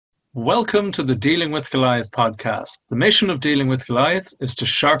Welcome to the Dealing with Goliath podcast. The mission of Dealing with Goliath is to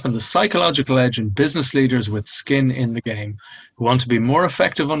sharpen the psychological edge in business leaders with skin in the game, who want to be more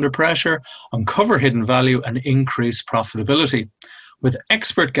effective under pressure, uncover hidden value, and increase profitability. With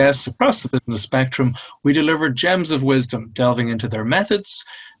expert guests across the business spectrum, we deliver gems of wisdom, delving into their methods,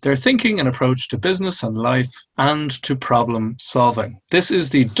 their thinking and approach to business and life, and to problem solving. This is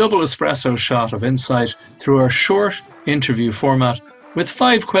the double espresso shot of insight through our short interview format, with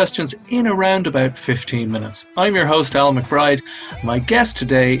 5 questions in around about 15 minutes. I'm your host, Al McBride. My guest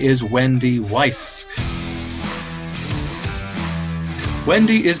today is Wendy Weiss.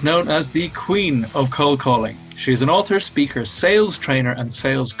 Wendy is known as the Queen of Cold Calling. She is an author, speaker, sales trainer, and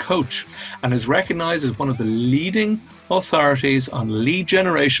sales coach, and is recognized as one of the leading authorities on lead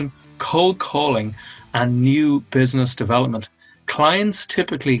generation, cold calling, and new business development. Clients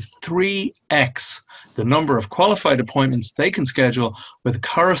typically 3x the number of qualified appointments they can schedule, with a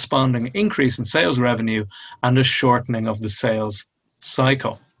corresponding increase in sales revenue and a shortening of the sales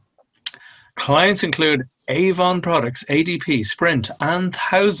cycle. Clients include Avon Products, ADP, Sprint, and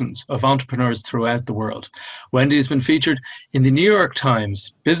thousands of entrepreneurs throughout the world. Wendy has been featured in the New York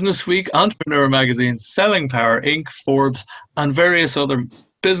Times, BusinessWeek, Entrepreneur Magazine, Selling Power, Inc., Forbes, and various other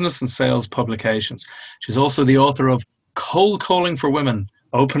business and sales publications. She's also the author of Cold Calling for Women,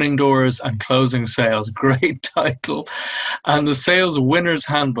 Opening Doors and Closing Sales, great title, and the Sales Winner's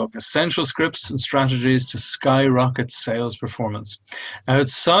Handbook, Essential Scripts and Strategies to Skyrocket Sales Performance.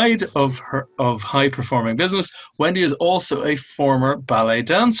 Outside of high-performing business, Wendy is also a former ballet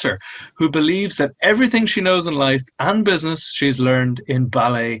dancer who believes that everything she knows in life and business she's learned in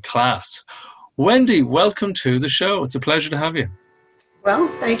ballet class. Wendy, welcome to the show. It's a pleasure to have you. Well,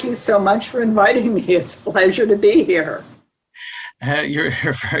 thank you so much for inviting me. It's a pleasure to be here. You're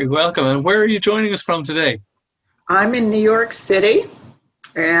very welcome. And where are you joining us from today? I'm in New York City,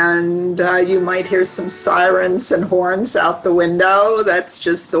 and you might hear some sirens and horns out the window. That's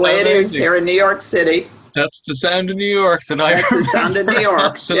just the way it is here in New York City. That's the sound of New York that I That's the sound of New York.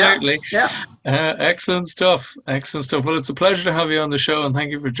 Absolutely. Yeah. Excellent stuff. Excellent stuff. Well, it's a pleasure to have you on the show, and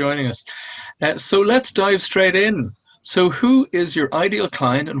thank you for joining us. So let's dive straight in. So who is your ideal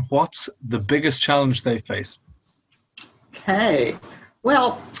client, and what's the biggest challenge they face? Okay.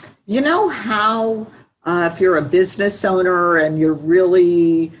 Well, you know how if you're a business owner and you're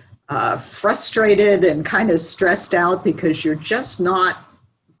really frustrated and kind of stressed out because you're just not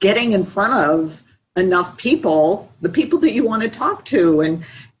getting in front of enough people, the people that you want to talk to,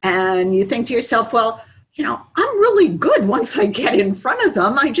 and you think to yourself, well, you know, I'm really good once I get in front of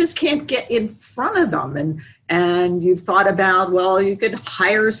them. I just can't get in front of them. And you've thought about, well, you could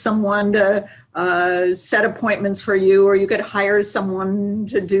hire someone to set appointments for you, or you could hire someone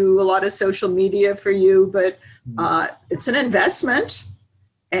to do a lot of social media for you, but it's an investment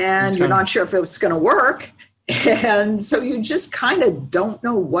and you're not sure if it's going to work. And so you just kind of don't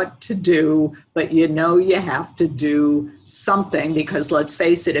know what to do, but you know you have to do something, because let's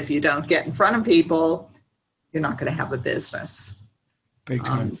face it, if you don't get in front of people, you're not going to have a business. Big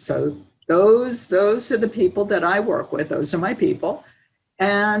time. So those are the people that I work with. Those are my people.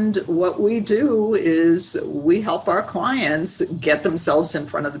 And what we do is we help our clients get themselves in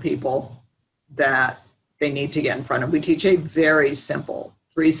front of the people that they need to get in front of. We teach a very simple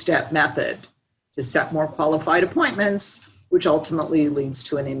 3-step method to set more qualified appointments, which ultimately leads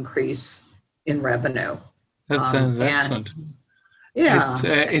to an increase in revenue. That sounds excellent. Yeah.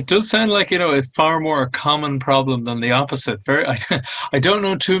 It does sound like, it's far more a common problem than the opposite. I don't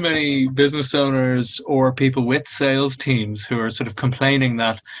know too many business owners or people with sales teams who are sort of complaining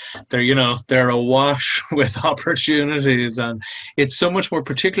that they're awash with opportunities, and it's so much more,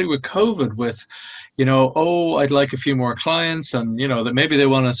 particularly with COVID, with I'd like a few more clients, and that maybe they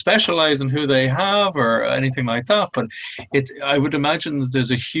want to specialize in who they have or anything like that. But I would imagine that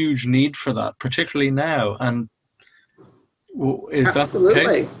there's a huge need for that, particularly now. And is Absolutely. that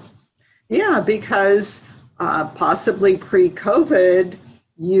the case? Yeah, because possibly pre-COVID,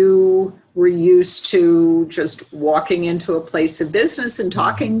 you were used to just walking into a place of business and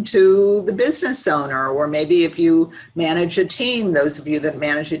talking to the business owner, or maybe if you manage a team, those of you that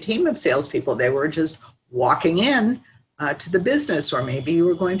manage a team of salespeople, they were just walking in to the business, or maybe you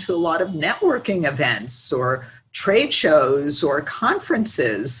were going to a lot of networking events or trade shows or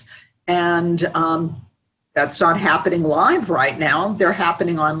conferences, and that's not happening live right now. They're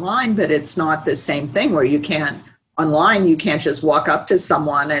happening online, but it's not the same thing where you can't just walk up to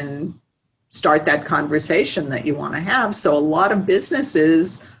someone and start that conversation that you want to have. So a lot of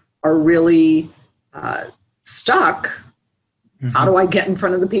businesses are really stuck. Mm-hmm. How do I get in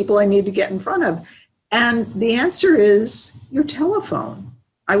front of the people I need to get in front of? And the answer is your telephone.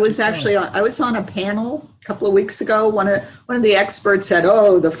 I was actually I was on a panel a couple of weeks ago. One of the experts said,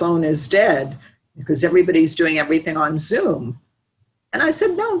 "Oh, the phone is dead because everybody's doing everything on Zoom." And I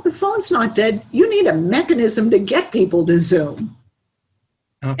said, "No, the phone's not dead. You need a mechanism to get people to Zoom."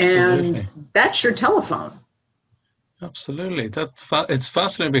 Absolutely. And that's your telephone. Absolutely. It's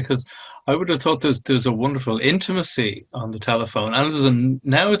fascinating because I would have thought there's a wonderful intimacy on the telephone, and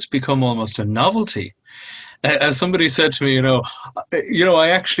now it's become almost a novelty. As somebody said to me, I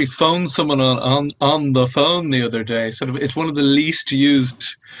actually phoned someone on the phone the other day. Sort of, it's one of the least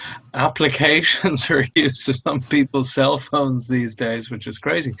used applications or uses on people's cell phones these days, which is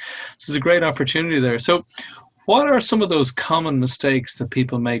crazy. So there's a great opportunity there. So, what are some of those common mistakes that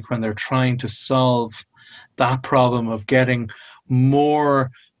people make when they're trying to solve that problem of getting more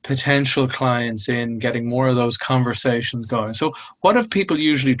potential clients in, getting more of those conversations going? So what have people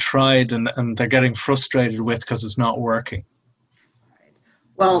usually tried and they're getting frustrated with because it's not working?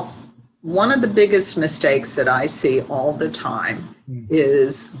 Well, one of the biggest mistakes that I see all the time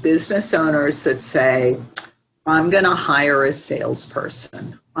is business owners that say, I'm going to hire a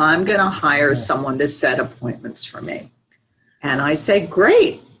salesperson. I'm going to hire someone to set appointments for me. And I say,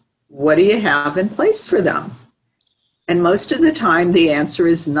 great. What do you have in place for them? And most of the time, the answer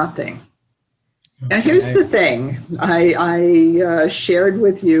is nothing. Okay. Now, here's the thing. I shared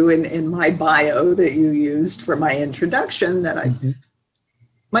with you in my bio that you used for my introduction that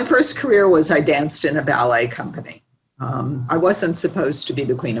my first career was I danced in a ballet company. I wasn't supposed to be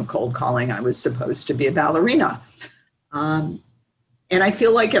the queen of cold calling. I was supposed to be a ballerina. And I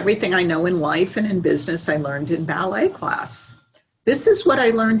feel like everything I know in life and in business, I learned in ballet class. This is what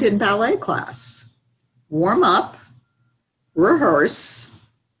I learned in ballet class. Warm up, rehearse,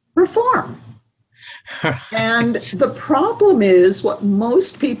 perform. And the problem is what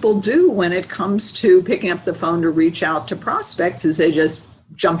most people do when it comes to picking up the phone to reach out to prospects is they just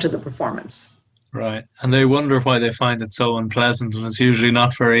jump to the performance. Right. And they wonder why they find it so unpleasant, and it's usually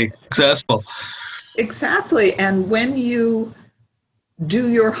not very successful. Exactly. And when you do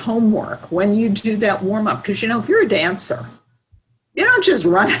your homework, when you do that warm up, because, if you're a dancer, you don't just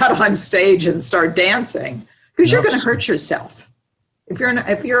run out on stage and start dancing because you're going to hurt yourself. If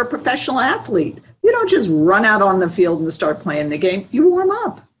you're a professional athlete, you don't just run out on the field and start playing the game. You warm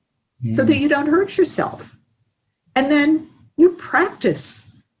up so that you don't hurt yourself. And then you practice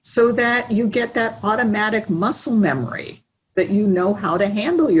so that you get that automatic muscle memory that you know how to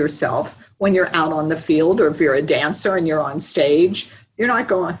handle yourself when you're out on the field, or if you're a dancer and you're on stage.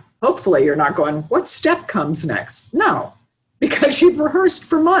 Hopefully you're not going, what step comes next? No, because you've rehearsed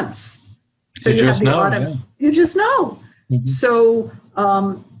for months. So you just know. You just know. Mm-hmm. So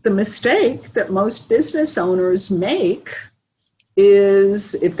the mistake that most business owners make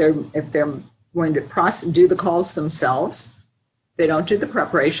is if they're going to do the calls themselves, they don't do the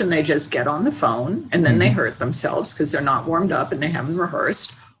preparation. They just get on the phone and then they hurt themselves because they're not warmed up and they haven't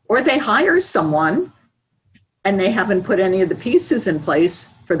rehearsed. Or they hire someone and they haven't put any of the pieces in place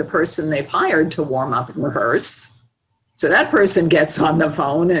for the person they've hired to warm up and rehearse. So that person gets on the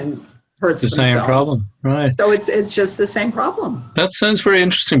phone and hurts themselves. The same problem, right? So it's just the same problem. That sounds very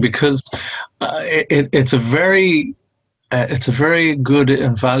interesting because it's a very good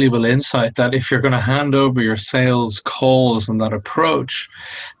and valuable insight that if you're going to hand over your sales calls and that approach,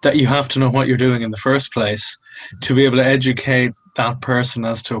 that you have to know what you're doing in the first place to be able to educate that person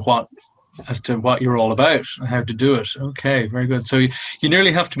as to what you're all about and how to do it. Okay, very good. So you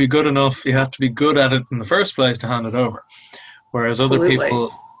nearly have to be good enough. You have to be good at it in the first place to hand it over. Whereas Absolutely. Other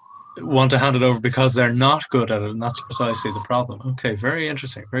people want to hand it over because they're not good at it, and that's precisely the problem. Okay, very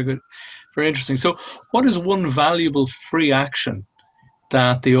interesting. Very good. Very interesting. So what is one valuable free action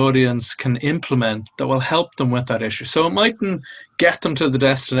that the audience can implement that will help them with that issue? So it mightn't get them to the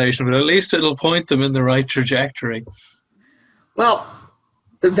destination, but at least it'll point them in the right trajectory. Well,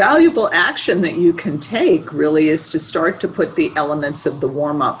 the valuable action that you can take really is to start to put the elements of the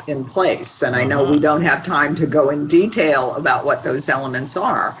warm-up in place. And I know we don't have time to go in detail about what those elements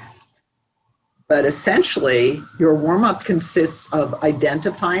are. But essentially, your warm-up consists of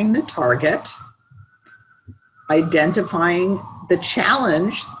identifying the target, identifying the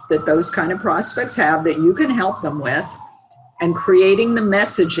challenge that those kind of prospects have that you can help them with, and creating the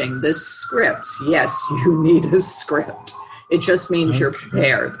messaging, the scripts. Yes, you need a script. It just means you're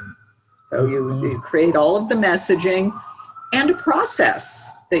prepared. So you create all of the messaging and a process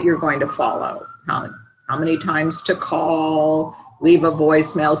that you're going to follow. How many times to call, leave a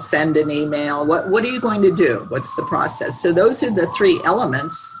voicemail, send an email. What are you going to do? What's the process? So those are the three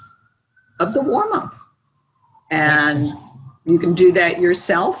elements of the warm-up. And you can do that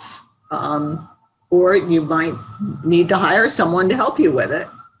yourself, or you might need to hire someone to help you with it.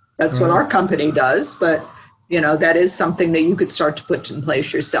 That's what our company does, but that is something that you could start to put in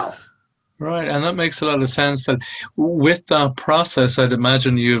place yourself. Right, and that makes a lot of sense. That with that process, I'd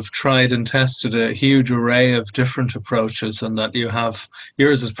imagine you've tried and tested a huge array of different approaches, and that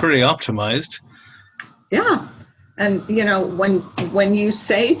yours is pretty optimized. Yeah. And when you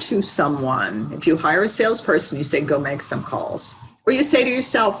say to someone, if you hire a salesperson, you say, go make some calls, or you say to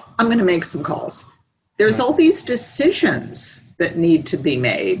yourself, I'm going to make some calls. There's all these decisions that need to be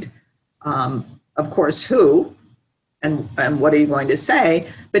made. Of course, who and what are you going to say?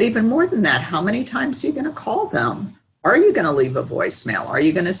 But even more than that, how many times are you going to call them? Are you going to leave a voicemail? Are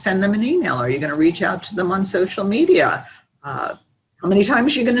you going to send them an email? Are you going to reach out to them on social media? How many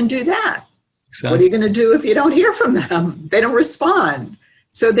times are you going to do that? Exactly. What are you going to do if you don't hear from them? They don't respond.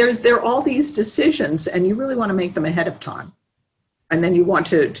 So there are all these decisions, and you really want to make them ahead of time. And then you want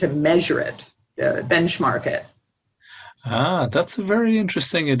to measure it, benchmark it. That's a very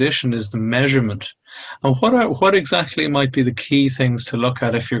interesting addition, is the measurement. And what exactly might be the key things to look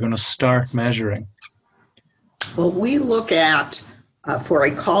at if you're going to start measuring? Well, we look at, for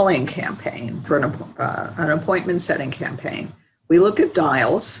a calling campaign, for an appointment setting campaign, we look at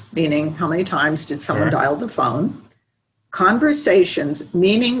dials, meaning how many times did someone dial the phone. Conversations,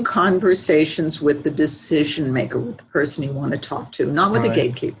 meaning conversations with the decision maker, with the person you want to talk to, not with a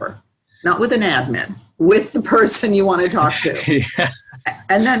gatekeeper, not with an admin, with the person you want to talk to. Yeah.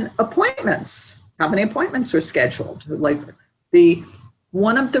 And then appointments. How many appointments were scheduled? Like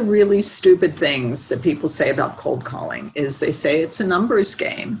one of the really stupid things that people say about cold calling is they say it's a numbers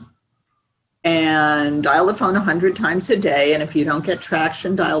game. And dial the phone 100 times a day. And if you don't get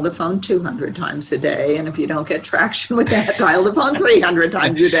traction, dial the phone 200 times a day. And if you don't get traction with that, dial the phone 300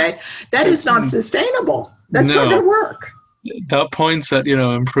 times a day. That is not sustainable. That's not going to work. That points at,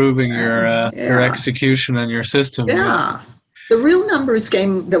 improving your execution and your system. Yeah. The real numbers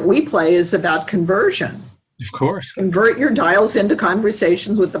game that we play is about conversion. Of course. Convert your dials into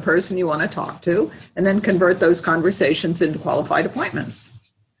conversations with the person you want to talk to, and then convert those conversations into qualified appointments.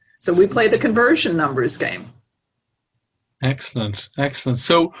 So we play the conversion numbers game. Excellent. Excellent.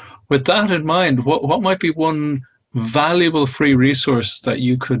 So with that in mind, what might be one valuable free resource that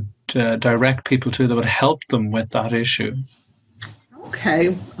you could direct people to that would help them with that issue?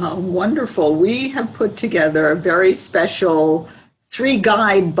 Okay, wonderful. We have put together a very special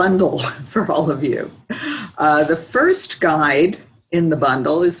 3-guide bundle for all of you. The first guide in the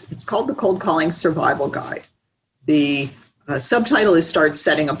bundle it's called the Cold Calling Survival Guide. The subtitle is Start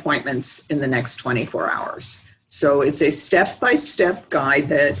Setting Appointments in the Next 24 Hours. So it's a step-by-step guide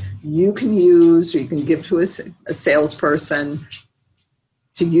that you can use, or you can give to a salesperson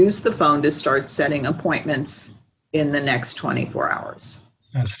to use the phone to start setting appointments in the next 24 hours.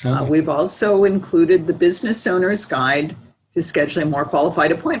 We've also included the Business Owner's Guide to Scheduling More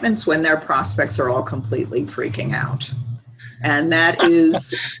Qualified Appointments when their prospects are all completely freaking out. And that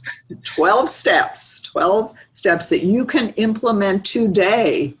is 12 steps that you can implement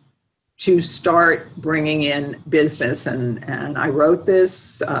today to start bringing in business. And I wrote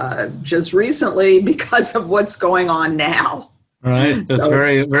this just recently because of what's going on now. Right, that's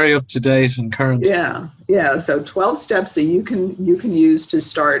very, very up to date and current. Yeah. So 12 steps that you can use to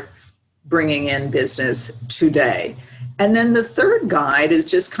start bringing in business today. And then the third guide is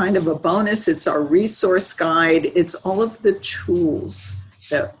just kind of a bonus. It's our resource guide. It's all of the tools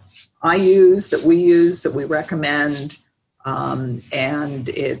that I use, that we recommend, and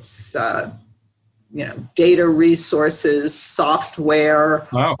it's data resources, software,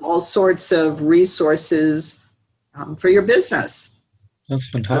 all sorts of resources for your business. That's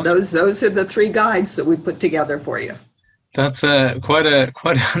fantastic. Those are the 3 guides that we put together for you. That's quite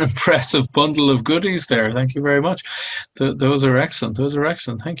an impressive bundle of goodies there. Thank you very much. Those are excellent.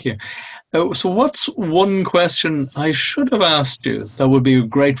 Thank you. So what's one question I should have asked you that would be of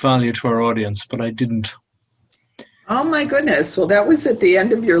great value to our audience, but I didn't? Oh my goodness. Well, that was at the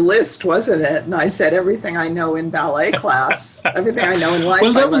end of your list, wasn't it? And I said everything I know in ballet class, everything I know in life.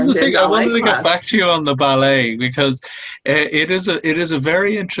 Well, that was the thing. I wanted to get back to you on the ballet because it is a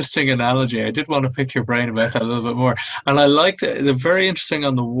very interesting analogy. I did want to pick your brain about that a little bit more. And I liked it. They're very interesting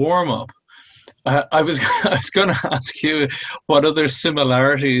on the warm-up. I was going to ask you what other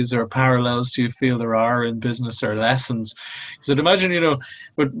similarities or parallels do you feel there are in business or lessons? Because I'd imagine,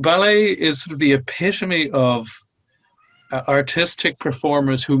 but ballet is sort of the epitome of artistic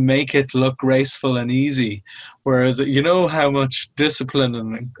performers who make it look graceful and easy, whereas how much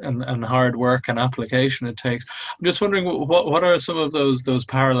discipline and hard work and application it takes. I'm just wondering what are some of those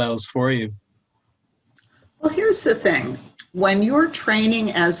parallels for you? Well, here's the thing. When you're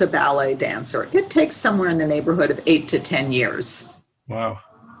training as a ballet dancer, it takes somewhere in the neighborhood of 8 to 10 years. Wow.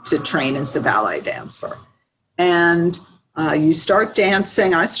 to train as a ballet dancer. And you start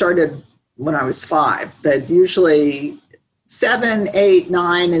dancing. I started when I was 5, but usually 7, 8,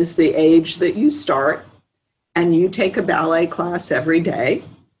 9 is the age that you start. And you take a ballet class every day,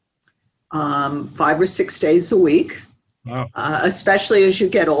 5 or 6 days a week. Wow. Especially as you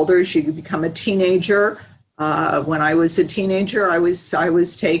get older, as you become a teenager. When I was a teenager, I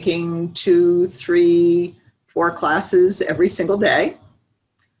was taking 2, 3, 4 classes every single day.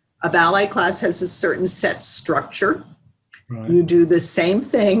 A ballet class has a certain set structure. Right. You do the same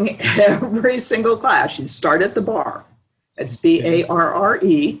thing every single class. You start at the bar. It's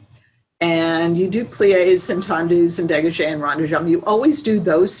B-A-R-R-E. And you do pliés and tendus and dégagé and rond de jambe. You always do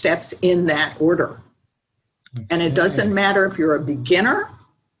those steps in that order. Okay. And it doesn't matter if you're a beginner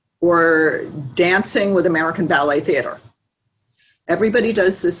or dancing with American Ballet Theater. Everybody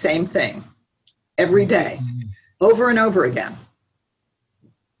does the same thing every day, over and over again.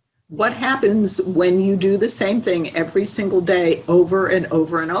 What happens when you do the same thing every single day over and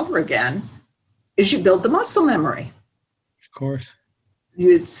over and over again is you build the muscle memory. Of course.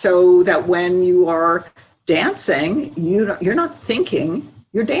 So that when you are dancing, you're not thinking,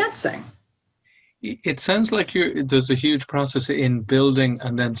 you're dancing. It sounds like there's a huge process in building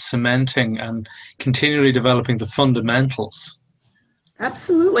and then cementing and continually developing the fundamentals.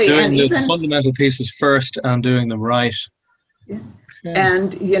 Absolutely. Doing the fundamental pieces first and doing them right. Yeah.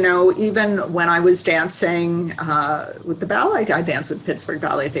 And, even when I was dancing with the ballet, I danced with Pittsburgh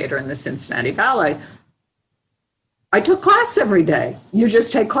Ballet Theater and the Cincinnati Ballet. I took class every day. You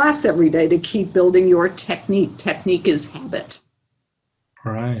just take class every day to keep building your technique. Technique is habit.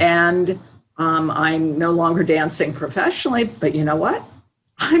 Right. And I'm no longer dancing professionally, but you know what?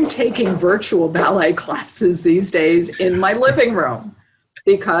 I'm taking virtual ballet classes these days in my living room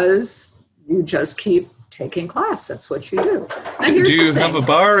because you just keep taking class. That's what you do. Now, do you have a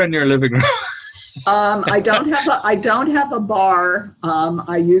bar in your living room? I don't have a bar.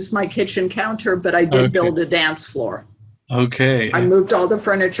 I use my kitchen counter, but I did build a dance floor. Okay. I moved all the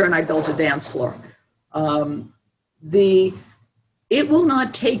furniture and I built a dance floor. It will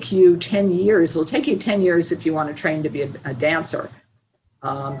not take you 10 years. It'll take you 10 years if you want to train to be a dancer.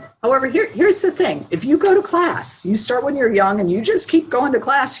 However, here's the thing. If you go to class, you start when you're young and you just keep going to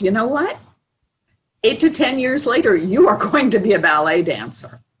class, you know what? 8 to 10 years later, you are going to be a ballet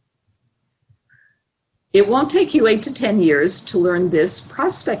dancer. It won't take you 8 to 10 years to learn this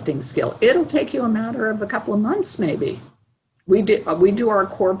prospecting skill. It'll take you a matter of a couple of months, maybe. We do our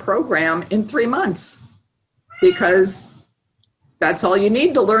core program in 3 months because that's all you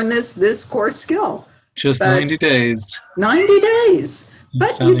need to learn this core skill. Just 90 days. 90 days.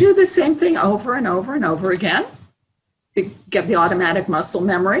 But Stunning. you do the same thing over and over and over again. You get the automatic muscle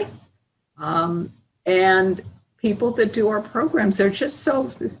memory. And people that do our programs, they're just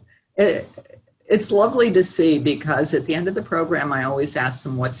so, it's lovely to see because at the end of the program, I always ask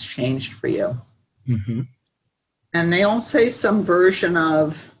them what's changed for you. Mm-hmm. And they all say some version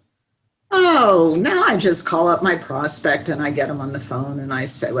of, oh, now I just call up my prospect and I get them on the phone and I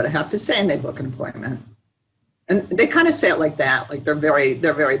say what I have to say and they book an appointment. And they kind of say it like that, like they're very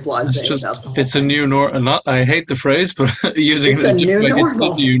blasé about the whole It's thing. a new normal. I hate the phrase, but using It's it a new normal. It's the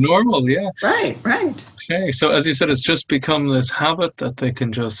new normal, yeah. Right. Okay, so as you said, it's just become this habit that they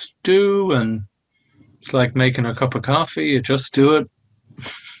can just do, and it's like making a cup of coffee. You just do it.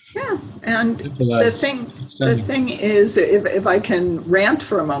 Yeah, and the thing is, if I can rant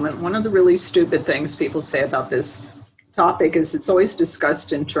for a moment, one of the really stupid things people say about this topic is it's always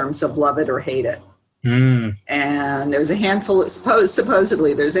discussed in terms of love it or hate it. Mm. And there's a handful,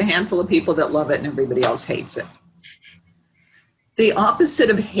 supposedly there's a handful of people that love it and everybody else hates it. The opposite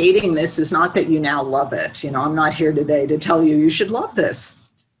of hating this is not that you now love it. I'm not here today to tell you should love this.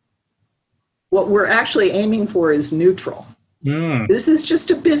 What we're actually aiming for is neutral. Mm. This is just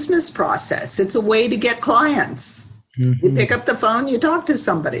a business process. It's a way to get clients. Mm-hmm. You pick up the phone, you talk to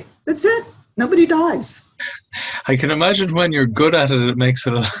somebody. That's it. Nobody dies. I can imagine when you're good at it, it makes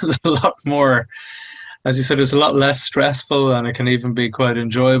it a lot more, as you said, it's a lot less stressful and it can even be quite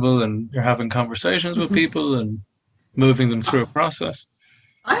enjoyable and you're having conversations with people and moving them through a process.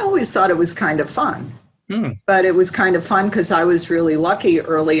 I always thought it was kind of fun. But it was kind of fun because I was really lucky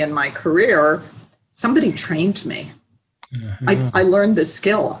early in my career. Somebody trained me. I learned the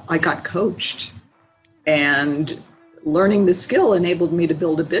skill. I got coached. And learning the skill enabled me to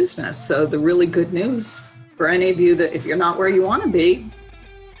build a business. So the really good news for any of you that if you're not where you want to be,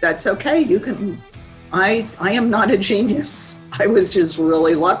 that's okay. You can. I am not a genius. I was just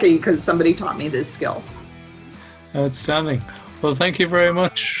really lucky because somebody taught me this skill. Outstanding. Well, thank you very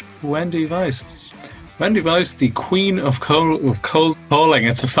much, Wendy Weiss. Wendy Weiss, the queen of cold calling.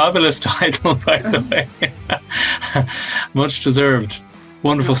 It's a fabulous title, by the way. Much deserved.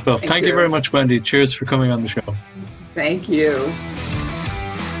 Wonderful stuff. Thank you very much, Wendy. Cheers for coming on the show. Thank you.